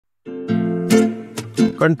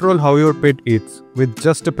Control how your pet eats with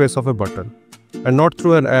just a press of a button. And not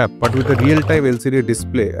through an app, but with a real-time LCD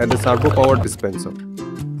display and a servo-powered dispenser.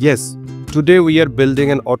 Yes, today we are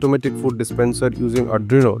building an automatic food dispenser using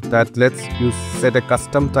Arduino that lets you set a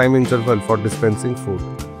custom time interval for dispensing food.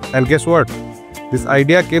 And guess what? This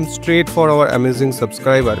idea came straight from our amazing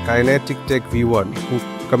subscriber Kinetic Tech V1 who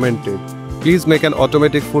commented, "Please make an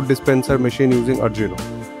automatic food dispenser machine using Arduino.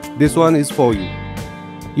 This one is for you."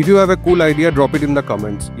 If you have a cool idea, drop it in the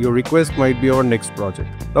comments. Your request might be our next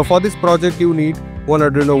project. Now for this project you need one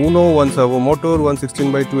Arduino Uno, one Servo Motor, one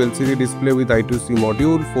 16x2 LCD display with I2C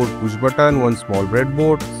module, 4 push button, one small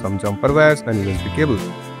breadboard, some jumper wires and USB cable.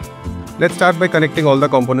 Let's start by connecting all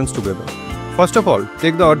the components together. First of all,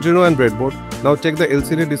 take the Arduino and breadboard. Now take the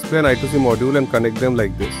LCD display and I2C module and connect them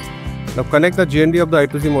like this. Now connect the GND of the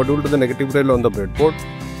I2C module to the negative rail on the breadboard.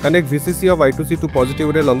 Connect VCC of I2C to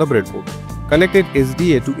positive rail on the breadboard. Connect it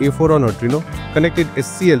SDA to A4 on Arduino. Connect it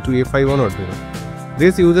SCL to A5 on Arduino.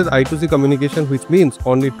 This uses I2C communication, which means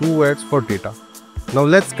only 2 wires for data. Now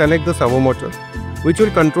let's connect the servo motor, which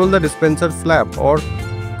will control the dispenser slab or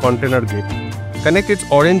container gate. Connect its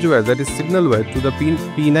orange wire, that is signal wire, to the pin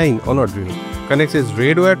P9 on Arduino. Connect its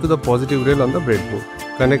red wire to the positive rail on the breadboard.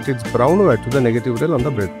 Connect its brown wire to the negative rail on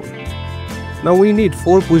the breadboard. Now we need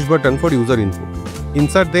 4 push buttons for user input.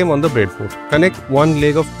 Insert them on the breadboard. Connect one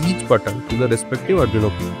leg of each button to the respective Arduino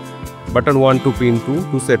pin. Button 1 to pin 2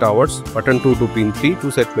 to set hours, button 2 to pin 3 to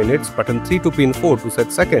set minutes, button 3 to pin 4 to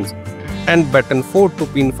set seconds, and button 4 to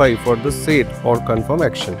pin 5 for the set or confirm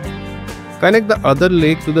action. Connect the other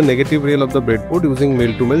leg to the negative rail of the breadboard using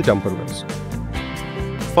male-to-male jumper wires.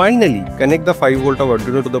 Finally, connect the 5V of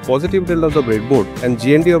Arduino to the positive rail of the breadboard and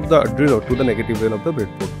GND of the Arduino to the negative rail of the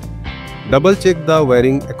breadboard. Double check the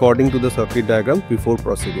wiring according to the circuit diagram before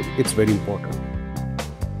proceeding. It's very important.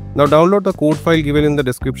 Now download the code file given in the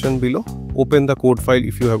description below. Open the code file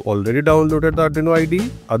if you have already downloaded the Arduino IDE.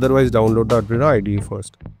 Otherwise, download the Arduino IDE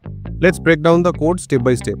first. Let's break down the code step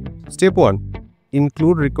by step. Step 1.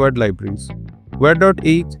 Include required libraries.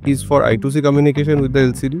 Where.h is for I2C communication with the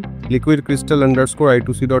LCD. Liquid crystal _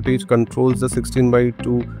 I2C.h controls the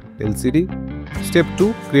 16x2 LCD. Step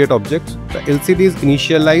 2. Create objects. The LCD is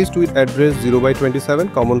initialized with address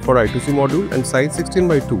 0x27 common for I2C module and size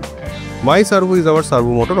 16x2. My servo is our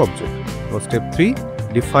servo motor object. Now step 3.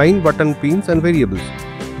 Define button pins and variables.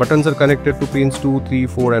 Buttons are connected to pins 2, 3,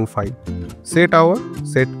 4 and 5. Set hour,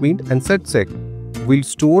 set min and set sec will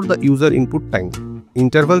store the user input time.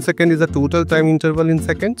 Interval second is the total time interval in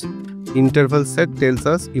seconds. Interval set tells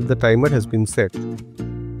us if the timer has been set.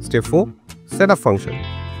 Step 4. Setup function.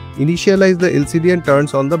 Initialize the LCD and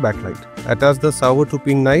turns on the backlight. Attach the servo to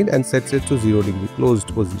pin 9 and sets it to 0 degree closed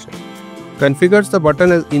position. Configures the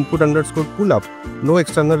button as input _ pull up. No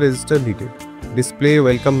external resistor needed. Display a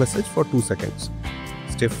welcome message for 2 seconds.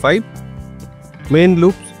 Step 5. Main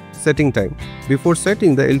loops setting time. Before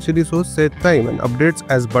setting, the LCD shows set time and updates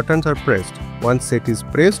as buttons are pressed. Once set is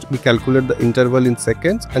pressed, we calculate the interval in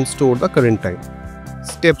seconds and store the current time.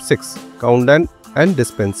 Step 6. Countdown and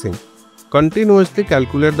dispensing. Continuously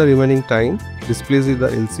calculate the remaining time. Displays the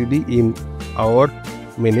LCD in hour,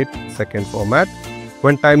 minute, second format.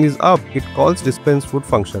 When time is up, it calls dispense food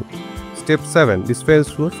function. Step 7.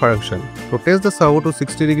 Dispense food function. Rotates the servo to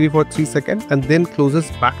 60 degree for 3 seconds and then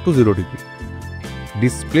closes back to 0 degree.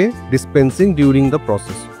 Display dispensing during the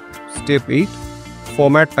process. Step 8.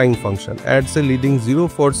 Format time function. Adds a leading 0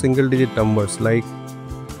 for single digit numbers like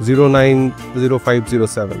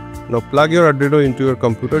 090507. Now plug your Arduino into your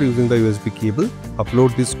computer using the USB cable.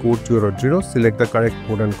 Upload this code to your Arduino. Select the correct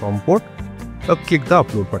mode and COM port. Now click the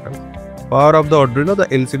upload button. Power of the Arduino. The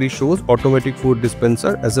LCD shows automatic food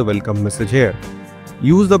dispenser as a welcome message here.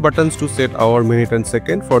 Use the buttons to set hour, minute and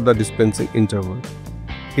second for the dispensing interval.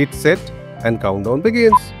 Hit set and countdown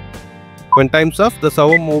begins. When time's up, the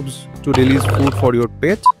servo moves to release food for your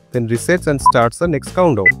pet, then resets and starts the next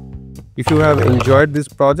countdown. If you have enjoyed this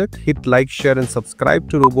project, hit like, share and subscribe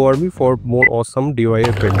to RoboArmy for more awesome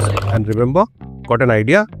DIY builds. And remember, got an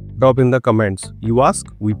idea? Drop in the comments. You ask,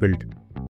 we build.